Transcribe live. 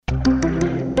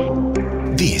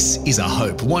This is a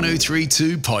Hope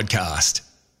 1032 podcast.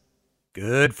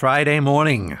 Good Friday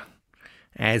morning.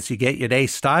 As you get your day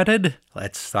started,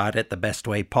 let's start it the best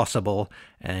way possible,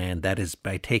 and that is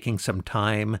by taking some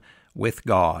time with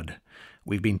God.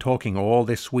 We've been talking all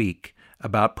this week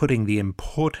about putting the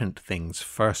important things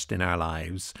first in our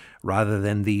lives rather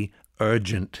than the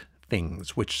urgent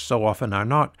things, which so often are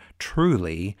not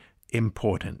truly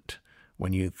important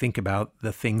when you think about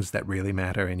the things that really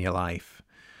matter in your life.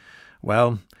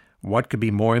 Well, what could be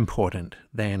more important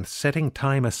than setting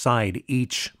time aside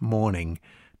each morning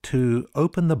to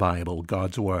open the Bible,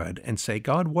 God's Word, and say,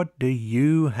 God, what do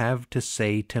you have to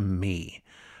say to me?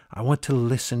 I want to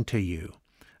listen to you.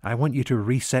 I want you to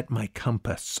reset my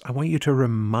compass. I want you to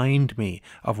remind me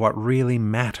of what really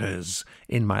matters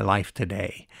in my life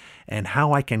today and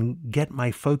how I can get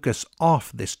my focus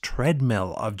off this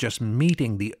treadmill of just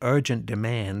meeting the urgent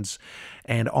demands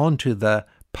and onto the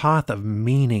path of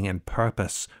meaning and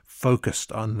purpose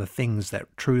focused on the things that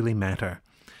truly matter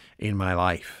in my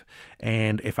life.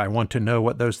 And if I want to know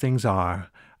what those things are,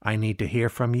 I need to hear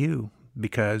from you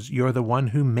because you're the one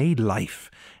who made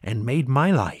life and made my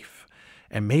life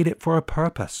and made it for a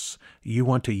purpose. You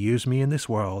want to use me in this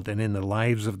world and in the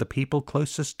lives of the people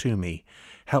closest to me.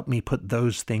 Help me put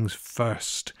those things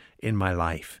first in my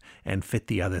life and fit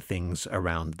the other things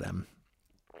around them.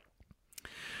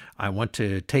 I want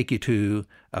to take you to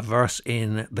a verse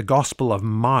in the Gospel of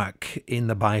Mark in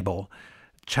the Bible,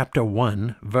 chapter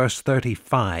 1, verse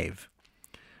 35,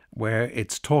 where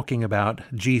it's talking about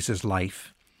Jesus'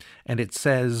 life. And it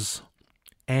says,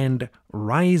 "And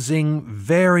rising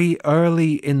very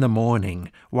early in the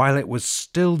morning, while it was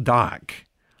still dark,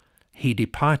 he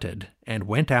departed and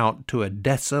went out to a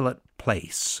desolate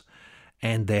place,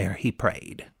 and there he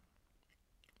prayed."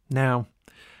 Now,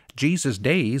 Jesus'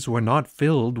 days were not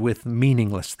filled with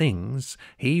meaningless things.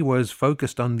 He was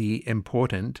focused on the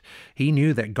important. He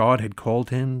knew that God had called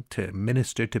him to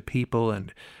minister to people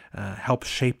and help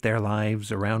shape their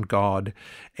lives around God.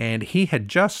 And he had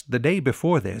just, the day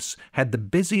before this, had the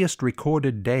busiest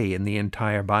recorded day in the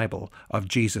entire Bible of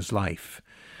Jesus' life.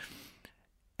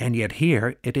 And yet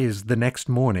here it is the next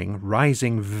morning,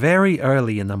 rising very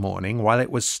early in the morning, while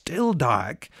it was still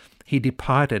dark, he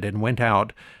departed and went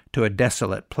out to a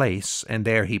desolate place, and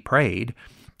there he prayed.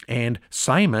 And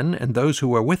Simon and those who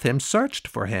were with him searched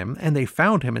for him, and they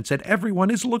found him and said, "Everyone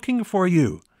is looking for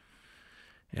you."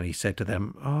 And he said to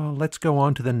them, "Let's go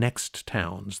on to the next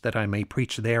towns, that I may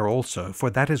preach there also, for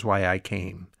that is why I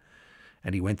came."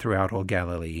 And he went throughout all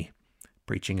Galilee,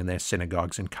 preaching in their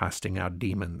synagogues and casting out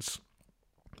demons.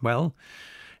 Well,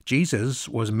 Jesus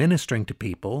was ministering to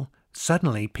people.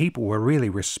 Suddenly, people were really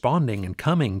responding and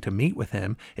coming to meet with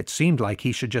him. It seemed like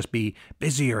he should just be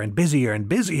busier and busier and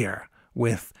busier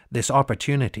with this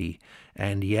opportunity.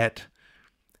 And yet,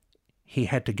 he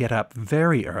had to get up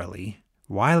very early,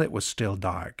 while it was still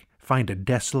dark, find a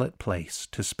desolate place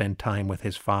to spend time with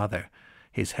his Father,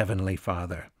 his heavenly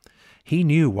Father. He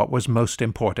knew what was most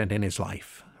important in his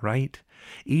life, right?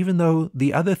 Even though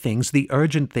the other things, the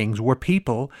urgent things, were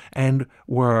people and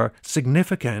were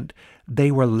significant,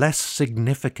 they were less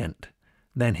significant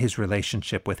than his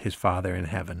relationship with his Father in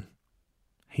heaven.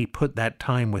 He put that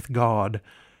time with God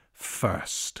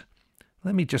first.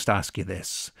 Let me just ask you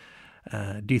this.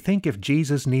 Do you think if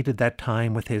Jesus needed that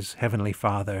time with his heavenly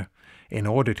Father in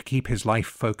order to keep his life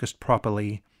focused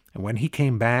properly, and when he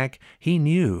came back, he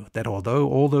knew that although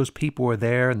all those people were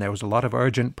there and there was a lot of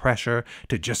urgent pressure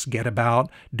to just get about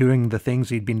doing the things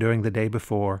he'd been doing the day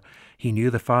before, he knew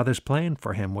the Father's plan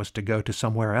for him was to go to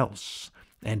somewhere else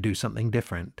and do something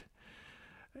different.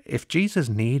 If Jesus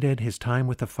needed his time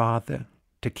with the Father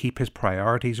to keep his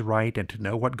priorities right and to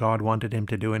know what God wanted him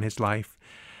to do in his life,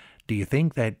 do you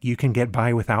think that you can get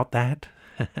by without that?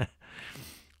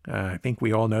 I think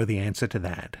we all know the answer to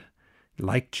that.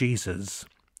 Like Jesus,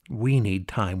 we need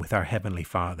time with our Heavenly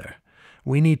Father.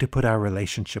 We need to put our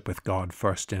relationship with God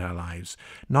first in our lives,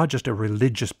 not just a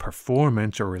religious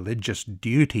performance or religious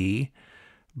duty,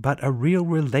 but a real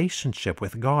relationship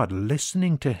with God,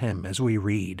 listening to him as we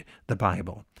read the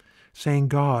Bible, saying,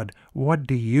 "God, what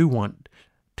do you want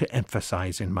to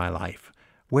emphasize in my life?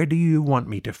 Where do you want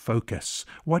me to focus?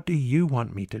 What do you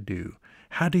want me to do?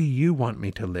 How do you want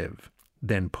me to live?"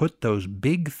 Then put those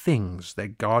big things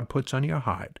that God puts on your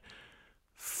heart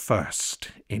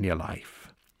first in your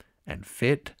life and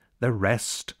fit the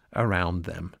rest around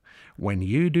them. When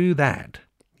you do that,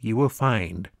 you will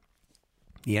find,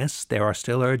 yes, there are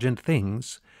still urgent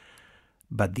things,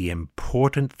 but the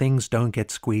important things don't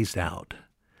get squeezed out.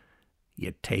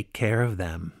 You take care of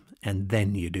them, and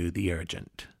then you do the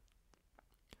urgent.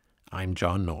 I'm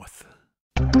John North.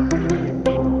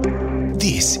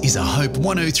 This is a Hope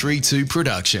 1032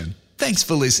 production. Thanks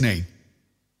for listening.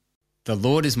 The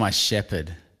Lord is my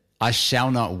shepherd. I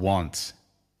shall not want.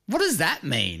 What does that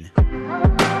mean?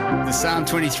 The Psalm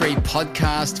 23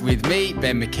 podcast with me,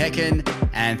 Ben McKecken,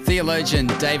 and theologian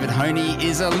David Honey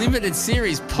is a limited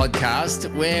series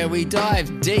podcast where we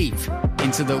dive deep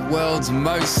into the world's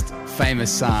most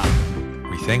famous psalm.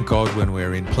 We thank God when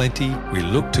we're in plenty. We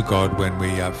look to God when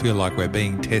we feel like we're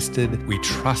being tested. We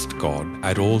trust God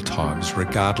at all times,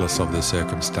 regardless of the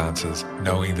circumstances,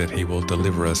 knowing that He will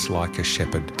deliver us like a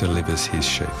shepherd delivers his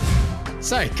sheep.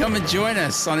 So come and join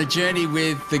us on a journey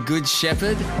with the Good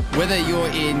Shepherd, whether you're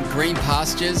in green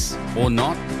pastures or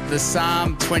not. The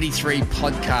Psalm 23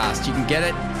 podcast. You can get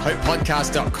it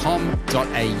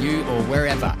hopepodcast.com.au or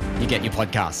wherever you get your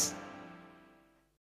podcasts.